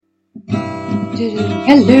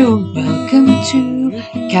Hello, welcome to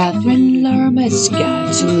Catherine Lerma's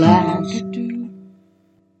Guide to Life.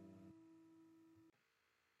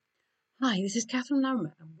 Hi, this is Catherine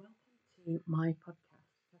Lerma, and welcome to my podcast,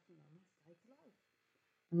 Catherine Lerma's Guide to Life.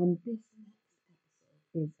 And this next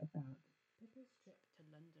episode is about Pippa's trip to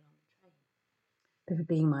London on the train. Pippa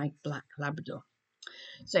being my black Labrador.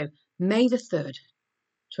 So, May the 3rd,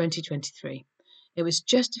 2023. It was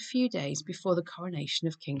just a few days before the coronation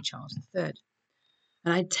of King Charles III.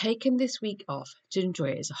 And I'd taken this week off to enjoy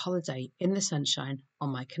it as a holiday in the sunshine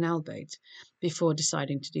on my canal boat before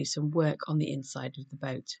deciding to do some work on the inside of the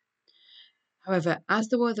boat. However, as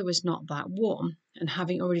the weather was not that warm, and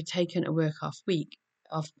having already taken a week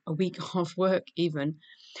off work even,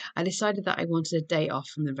 I decided that I wanted a day off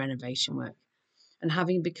from the renovation work. And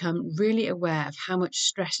having become really aware of how much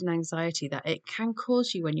stress and anxiety that it can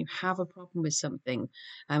cause you when you have a problem with something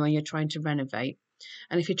and when you're trying to renovate,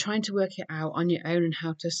 and if you're trying to work it out on your own and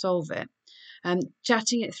how to solve it,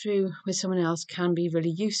 chatting it through with someone else can be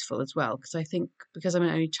really useful as well. Because I think because I'm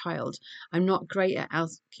an only child, I'm not great at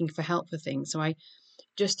asking for help for things. So I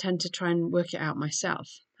just tend to try and work it out myself.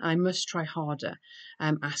 I must try harder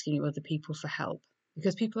asking other people for help,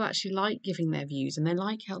 because people actually like giving their views and they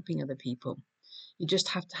like helping other people. You just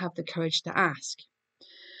have to have the courage to ask.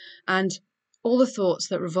 And all the thoughts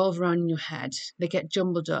that revolve around in your head, they get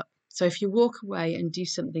jumbled up. So if you walk away and do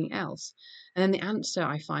something else, and then the answer,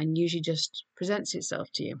 I find, usually just presents itself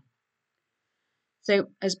to you. So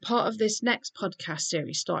as part of this next podcast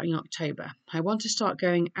series starting October, I want to start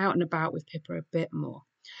going out and about with Pippa a bit more.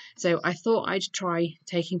 So I thought I'd try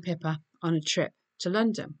taking Pippa on a trip to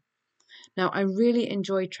London. Now, I really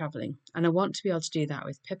enjoy travelling, and I want to be able to do that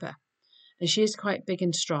with Pippa. And she is quite big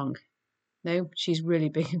and strong. No, she's really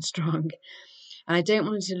big and strong. And I don't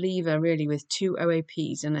want to leave her really with 2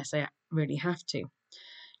 OAPs unless I really have to.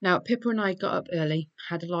 Now, Pippa and I got up early,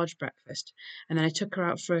 had a large breakfast, and then I took her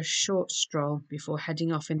out for a short stroll before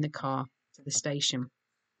heading off in the car to the station.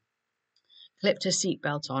 Clipped her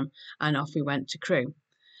seatbelt on, and off we went to Crewe.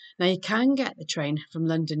 Now, you can get the train from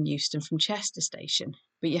London Euston from Chester station,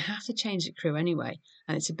 but you have to change at Crewe anyway,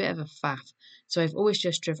 and it's a bit of a faff. So I've always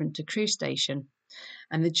just driven to Crewe station.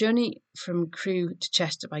 And the journey from Crewe to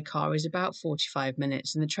Chester by car is about 45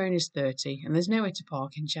 minutes, and the train is 30, and there's nowhere to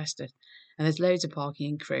park in Chester, and there's loads of parking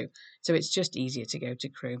in Crewe, so it's just easier to go to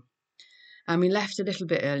Crewe. And we left a little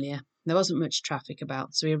bit earlier. There wasn't much traffic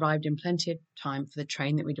about, so we arrived in plenty of time for the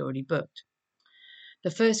train that we'd already booked.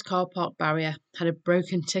 The first car park barrier had a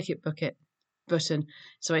broken ticket button,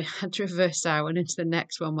 so I had to reverse out and into the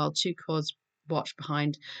next one while 2 cars watched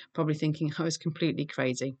behind, probably thinking I was completely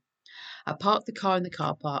crazy. I parked the car in the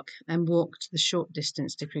car park and walked the short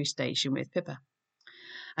distance to Crewe station with Pippa.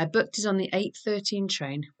 I booked it on the 8:13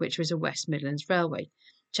 train, which was a West Midlands Railway,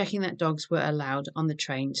 checking that dogs were allowed on the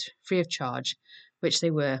trains free of charge, which they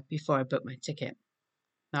were before I booked my ticket.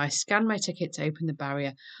 Now I scanned my ticket to open the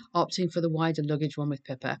barrier, opting for the wider luggage one with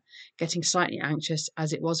Pippa, getting slightly anxious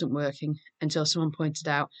as it wasn't working until someone pointed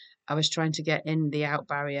out I was trying to get in the out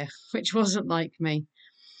barrier, which wasn't like me.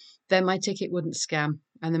 Then my ticket wouldn't scan,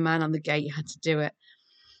 and the man on the gate had to do it.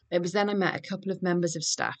 It was then I met a couple of members of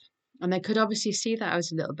staff, and they could obviously see that I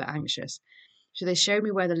was a little bit anxious. So they showed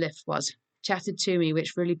me where the lift was, chatted to me,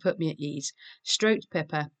 which really put me at ease, stroked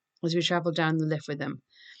Pippa as we travelled down the lift with them.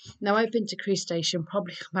 Now, I've been to Crewe station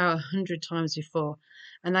probably about 100 times before,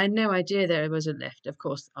 and I had no idea there was a lift. Of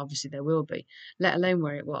course, obviously there will be, let alone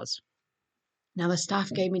where it was. Now, the staff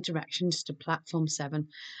gave me directions to platform 7,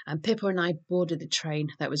 and Pippa and I boarded the train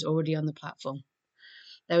that was already on the platform.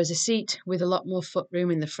 There was a seat with a lot more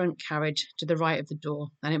footroom in the front carriage to the right of the door,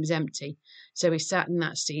 and it was empty, so we sat in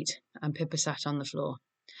that seat, and Pippa sat on the floor,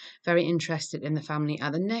 very interested in the family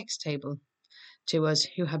at the next table to us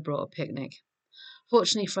who had brought a picnic.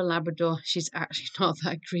 Fortunately for a Labrador, she's actually not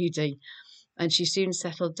that greedy, and she soon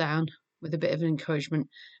settled down with a bit of encouragement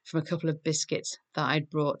from a couple of biscuits that I'd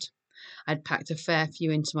brought. I'd packed a fair few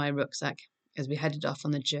into my rucksack as we headed off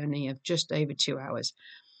on the journey of just over 2 hours.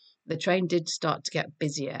 The train did start to get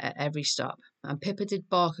busier at every stop, and Pippa did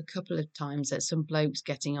bark a couple of times at some blokes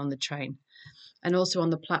getting on the train, and also on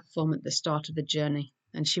the platform at the start of the journey,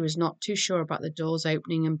 and she was not too sure about the doors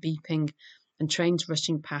opening and beeping and trains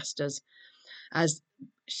rushing past us as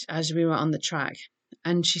we were on the track.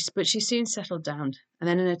 But she soon settled down, and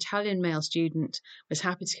then an Italian male student was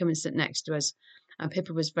happy to come and sit next to us, and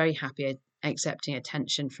Pippa was very happy at accepting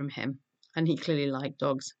attention from him, and he clearly liked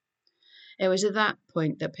dogs. It was at that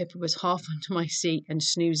point that Pippa was half under my seat and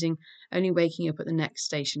snoozing, only waking up at the next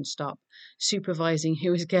station stop, supervising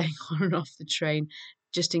who was getting on and off the train,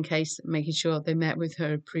 just in case, making sure they met with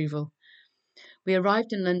her approval. We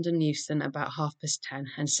arrived in London Euston about 10:30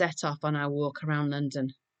 and set off on our walk around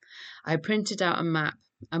London. I printed out a map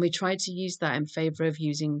and we tried to use that in favour of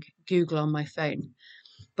using Google on my phone,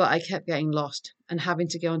 but I kept getting lost and having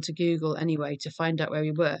to go onto Google anyway to find out where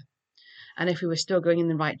we were and if we were still going in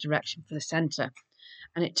the right direction for the centre.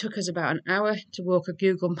 And it took us about an hour to walk a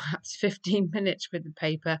Google Maps, 15 minutes with the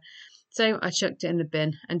paper. So I chucked it in the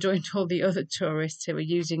bin and joined all the other tourists who were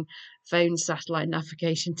using phone satellite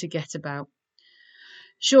navigation to get about.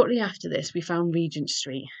 Shortly after this, we found Regent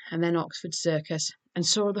Street and then Oxford Circus and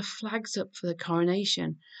saw the flags up for the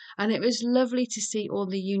Coronation. And it was lovely to see all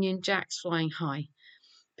the Union Jacks flying high.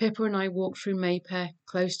 Pippa and I walked through Mayfair,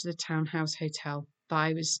 close to the Townhouse Hotel that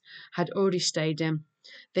I had already stayed in,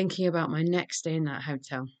 thinking about my next stay in that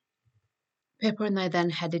hotel. Pippa and I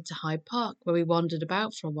then headed to Hyde Park, where we wandered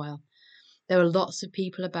about for a while. There were lots of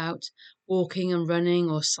people about, walking and running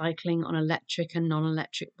or cycling on electric and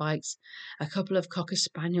non-electric bikes. A couple of Cocker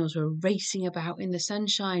Spaniels were racing about in the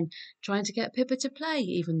sunshine, trying to get Pippa to play,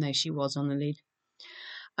 even though she was on the lead.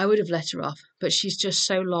 I would have let her off, but she's just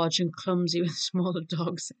so large and clumsy with smaller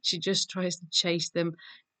dogs. She just tries to chase them,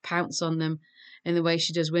 pounce on them, in the way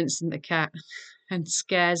she does Winston the cat, and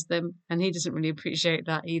scares them, and he doesn't really appreciate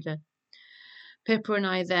that either. Pippa and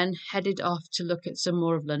I then headed off to look at some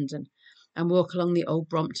more of London and walk along the old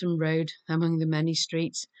Brompton Road among the many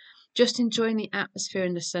streets, just enjoying the atmosphere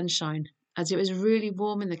and the sunshine, as it was really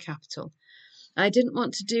warm in the capital. I didn't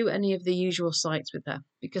want to do any of the usual sights with her,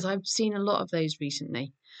 because I've seen a lot of those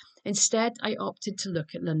recently. Instead, I opted to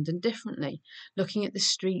look at London differently, looking at the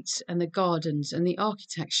streets and the gardens and the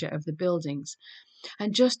architecture of the buildings,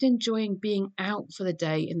 and just enjoying being out for the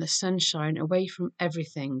day in the sunshine, away from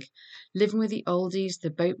everything, living with the oldies,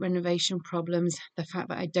 the boat renovation problems, the fact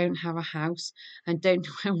that I don't have a house and don't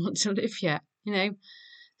know where I want to live yet.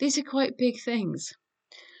 These are quite big things.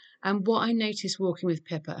 And what I noticed walking with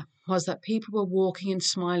Pippa was that people were walking and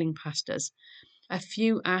smiling past us. A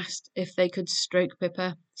few asked if they could stroke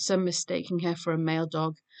Pippa, some mistaking her for a male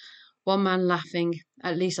dog. One man laughing,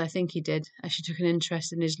 at least I think he did, as she took an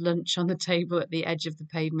interest in his lunch on the table at the edge of the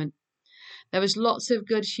pavement. There was lots of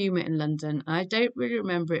good humour in London, and I don't really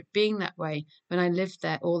remember it being that way when I lived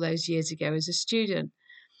there all those years ago as a student.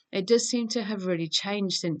 It does seem to have really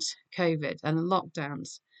changed since COVID and the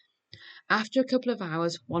lockdowns. After a couple of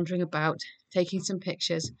hours wandering about, taking some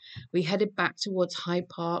pictures, we headed back towards Hyde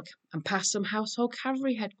Park and past some household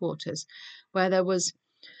cavalry headquarters, where there was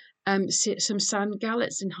some sand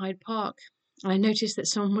gallets in Hyde Park. I noticed that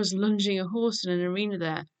someone was lunging a horse in an arena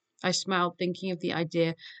there. I smiled, thinking of the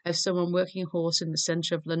idea of someone working a horse in the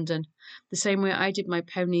centre of London, the same way I did my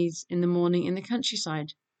ponies in the morning in the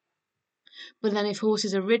countryside. But then if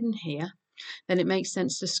horses are ridden here, then it makes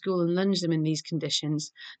sense to school and lunge them in these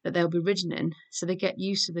conditions that they'll be ridden in, so they get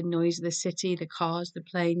used to the noise of the city, the cars, the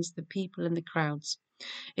planes, the people and the crowds.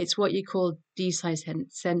 It's what you call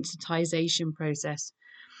desensitization process.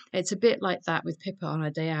 It's a bit like that with Pippa on her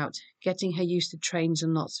day out, getting her used to trains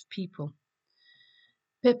and lots of people.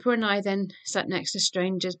 Pippa and I then sat next to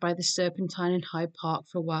strangers by the Serpentine in Hyde Park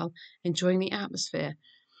for a while, enjoying the atmosphere.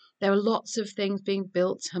 There were lots of things being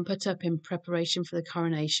built and put up in preparation for the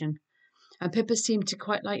coronation. And Pippa seemed to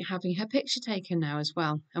quite like having her picture taken now as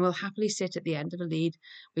well, and will happily sit at the end of a lead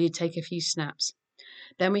where you take a few snaps.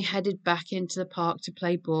 Then we headed back into the park to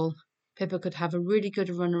play ball. Pippa could have a really good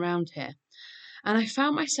run around here. And I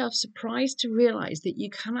found myself surprised to realise that you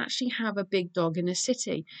can actually have a big dog in a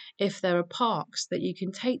city if there are parks that you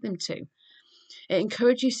can take them to. It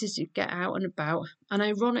encourages you to get out and about, and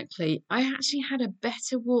ironically, I actually had a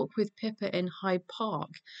better walk with Pippa in Hyde Park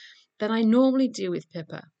than I normally do with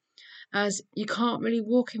Pippa, as you can't really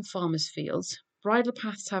walk in farmers' fields. Bridle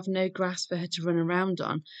paths have no grass for her to run around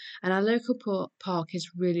on, and our local park is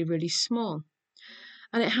really, really small.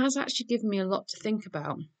 And it has actually given me a lot to think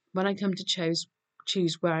about when I come to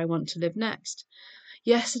choose where I want to live next.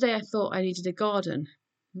 Yesterday I thought I needed a garden.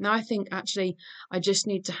 Now I think actually I just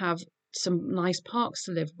need to have some nice parks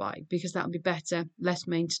to live by, because that'll be better, less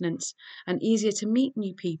maintenance, and easier to meet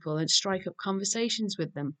new people and strike up conversations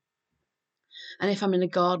with them. And if I'm in a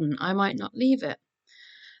garden, I might not leave it.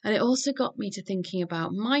 And it also got me to thinking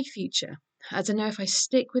about my future, as I know if I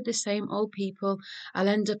stick with the same old people, I'll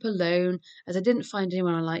end up alone, as I didn't find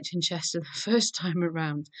anyone I liked in Chester the first time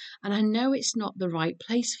around. And I know it's not the right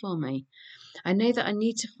place for me. I know that I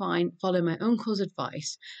need to follow my uncle's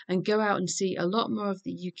advice and go out and see a lot more of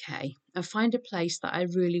the UK and find a place that I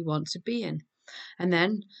really want to be in. And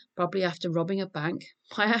then, probably after robbing a bank,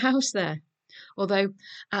 buy a house there. Although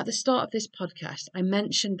at the start of this podcast, I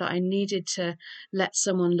mentioned that I needed to let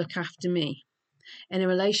someone look after me in a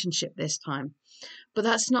relationship this time. But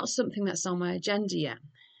that's not something that's on my agenda yet.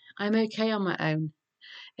 I'm okay on my own.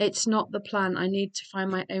 It's not the plan. I need to find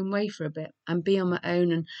my own way for a bit and be on my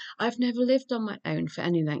own. And I've never lived on my own for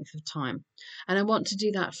any length of time. And I want to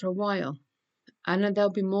do that for a while. And then there'll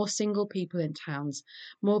be more single people in towns,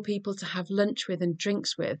 more people to have lunch with and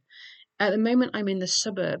drinks with. At the moment, I'm in the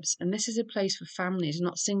suburbs, and this is a place for families,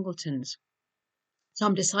 not singletons. So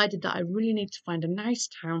I'm decided that I really need to find a nice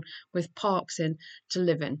town with parks in to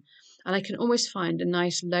live in. And I can always find a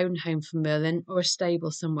nice lone home for Merlin or a stable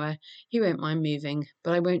somewhere. He won't mind moving,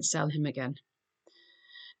 but I won't sell him again.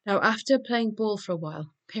 Now, after playing ball for a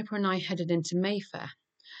while, Pippa and I headed into Mayfair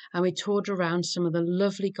and we toured around some of the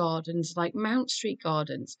lovely gardens like Mount Street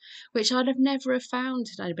Gardens, which I'd have never have found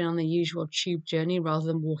had I been on the usual tube journey rather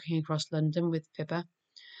than walking across London with Pippa.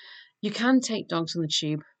 You can take dogs on the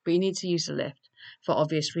tube, but you need to use the lift for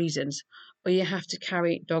obvious reasons, or you have to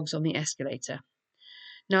carry dogs on the escalator.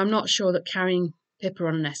 Now, I'm not sure that carrying Pippa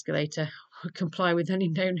on an escalator would comply with any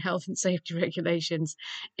known health and safety regulations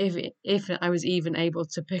if I was even able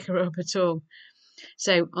to pick her up at all.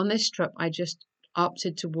 So on this trip, I just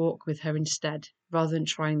opted to walk with her instead, rather than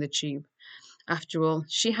trying the tube. After all,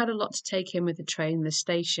 she had a lot to take in with the train, the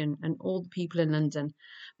station, and all the people in London,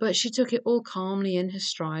 but she took it all calmly in her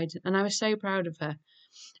stride, and I was so proud of her.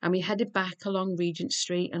 And we headed back along Regent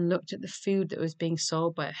Street and looked at the food that was being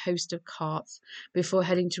sold by a host of carts before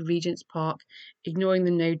heading to Regent's Park, ignoring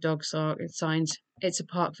the no dog signs. It's a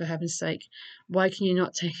park, for heaven's sake. Why can you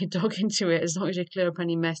not take a dog into it as long as you clear up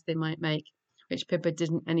any mess they might make? Which Pippa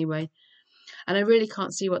didn't anyway. And I really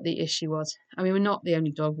can't see what the issue was. And we were not the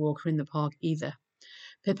only dog walker in the park either.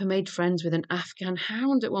 Pippa made friends with an Afghan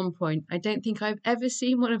hound at one point. I don't think I've ever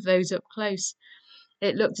seen one of those up close.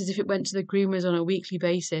 It looked as if it went to the groomers on a weekly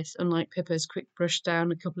basis, unlike Pippa's quick brush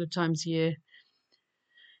down a couple of times a year.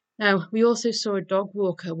 Now, we also saw a dog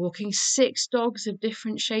walker walking 6 dogs of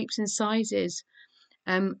different shapes and sizes,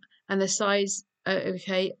 and the size,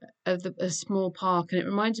 of a small park. And it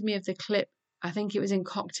reminded me of the clip, I think it was in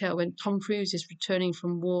Cocktail, when Tom Cruise is returning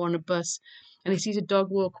from war on a bus, and he sees a dog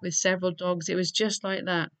walk with several dogs. It was just like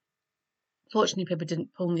that. Fortunately, Pippa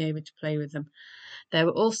didn't pull me over to play with them. They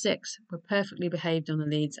were all 6, were perfectly behaved on the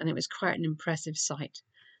leads, and it was quite an impressive sight.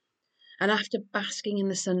 And after basking in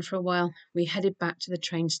the sun for a while, we headed back to the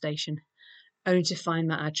train station, only to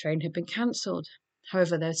find that our train had been cancelled.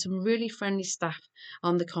 However, there were some really friendly staff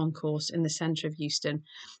on the concourse in the centre of Euston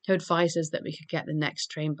who advised us that we could get the next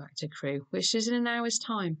train back to Crewe, which is in an hour's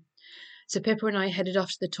time. So Pippa and I headed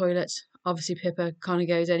off to the toilets. Obviously, Pippa kind of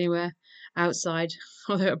goes anywhere outside,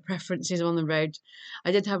 although her preference is on the road.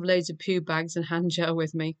 I did have loads of poo bags and hand gel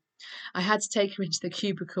with me. I had to take her into the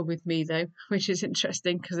cubicle with me, though, which is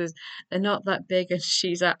interesting because they're not that big and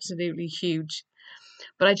she's absolutely huge.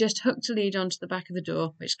 But I just hooked a lead onto the back of the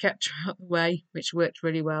door, which kept her out of the way, which worked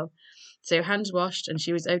really well. So hands washed, and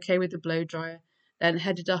she was okay with the blow dryer, then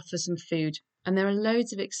headed off for some food. And there are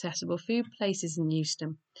loads of accessible food places in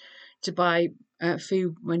Euston to buy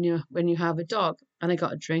food when you have a dog. And I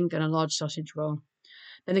got a drink and a large sausage roll.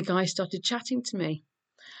 Then a guy started chatting to me.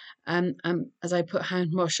 As I put hand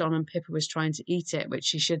wash on and Pippa was trying to eat it, which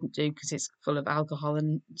she shouldn't do because it's full of alcohol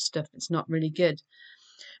and stuff that's not really good.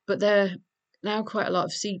 But there are now quite a lot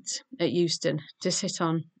of seats at Euston to sit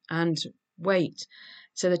on and wait.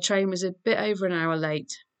 So the train was a bit over an hour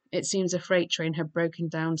late. It seems a freight train had broken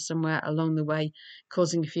down somewhere along the way,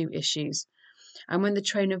 causing a few issues. And when the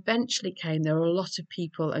train eventually came, there were a lot of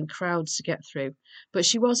people and crowds to get through. But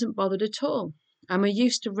she wasn't bothered at all. And we're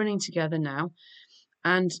used to running together now.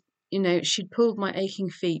 And, she'd pulled my aching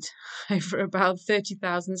feet over about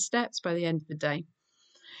 30,000 steps by the end of the day.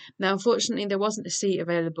 Now, unfortunately, there wasn't a seat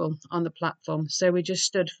available on the platform, so we just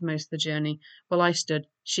stood for most of the journey. Well, I stood.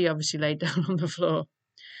 She obviously laid down on the floor.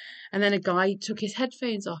 And then a guy took his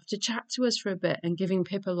headphones off to chat to us for a bit and giving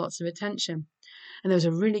Pippa lots of attention. And there was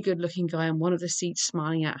a really good-looking guy on one of the seats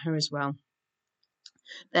smiling at her as well.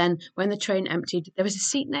 Then, when the train emptied, there was a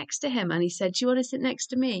seat next to him, and he said, "Do you want to sit next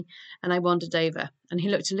to me?" And I wandered over, and he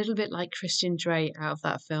looked a little bit like Christian Grey out of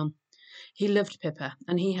that film. He loved Pippa,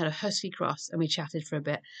 and he had a husky cross, and we chatted for a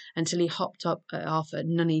bit until he hopped up off at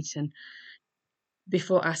Nuneaton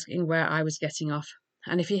before asking where I was getting off.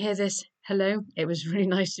 And if you hear this, hello, it was really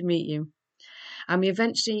nice to meet you. And we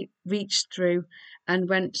eventually reached through and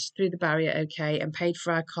went through the barrier okay and paid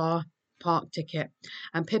for our car park ticket.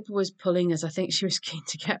 And Pippa was pulling as I think she was keen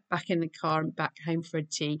to get back in the car and back home for a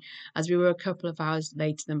tea, as we were a couple of hours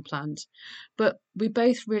later than planned. But we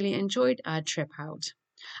both really enjoyed our trip out.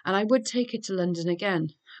 And I would take her to London again.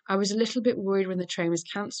 I was a little bit worried when the train was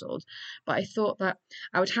cancelled, but I thought that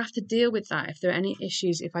I would have to deal with that if there are any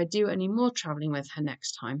issues if I do any more travelling with her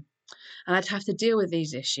next time. and I'd have to deal with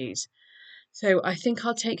these issues. So I think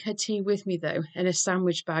I'll take her tea with me, though, in a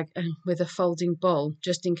sandwich bag and with a folding bowl,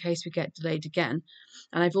 just in case we get delayed again.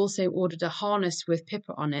 And I've also ordered a harness with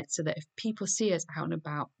Pippa on it so that if people see us out and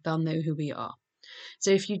about, they'll know who we are.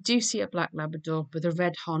 So if you do see a black Labrador with a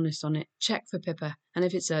red harness on it, check for Pippa. And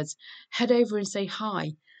if it's us, head over and say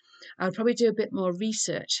hi. I'll probably do a bit more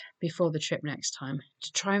research before the trip next time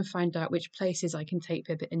to try and find out which places I can take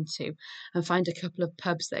Pippa into and find a couple of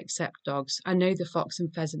pubs that accept dogs. I know the Fox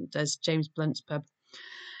and Pheasant does, James Blunt's pub.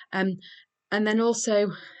 And then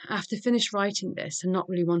also, after finish writing this and not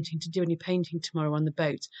really wanting to do any painting tomorrow on the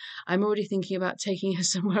boat, I'm already thinking about taking her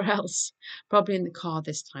somewhere else, probably in the car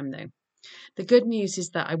this time though. The good news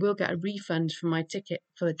is that I will get a refund from my ticket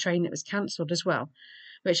for the train that was cancelled as well,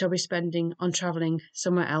 which I'll be spending on travelling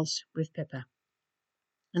somewhere else with Pippa.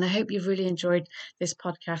 And I hope you've really enjoyed this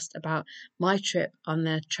podcast about my trip on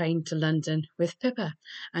the train to London with Pippa.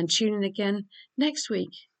 And tune in again next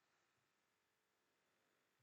week.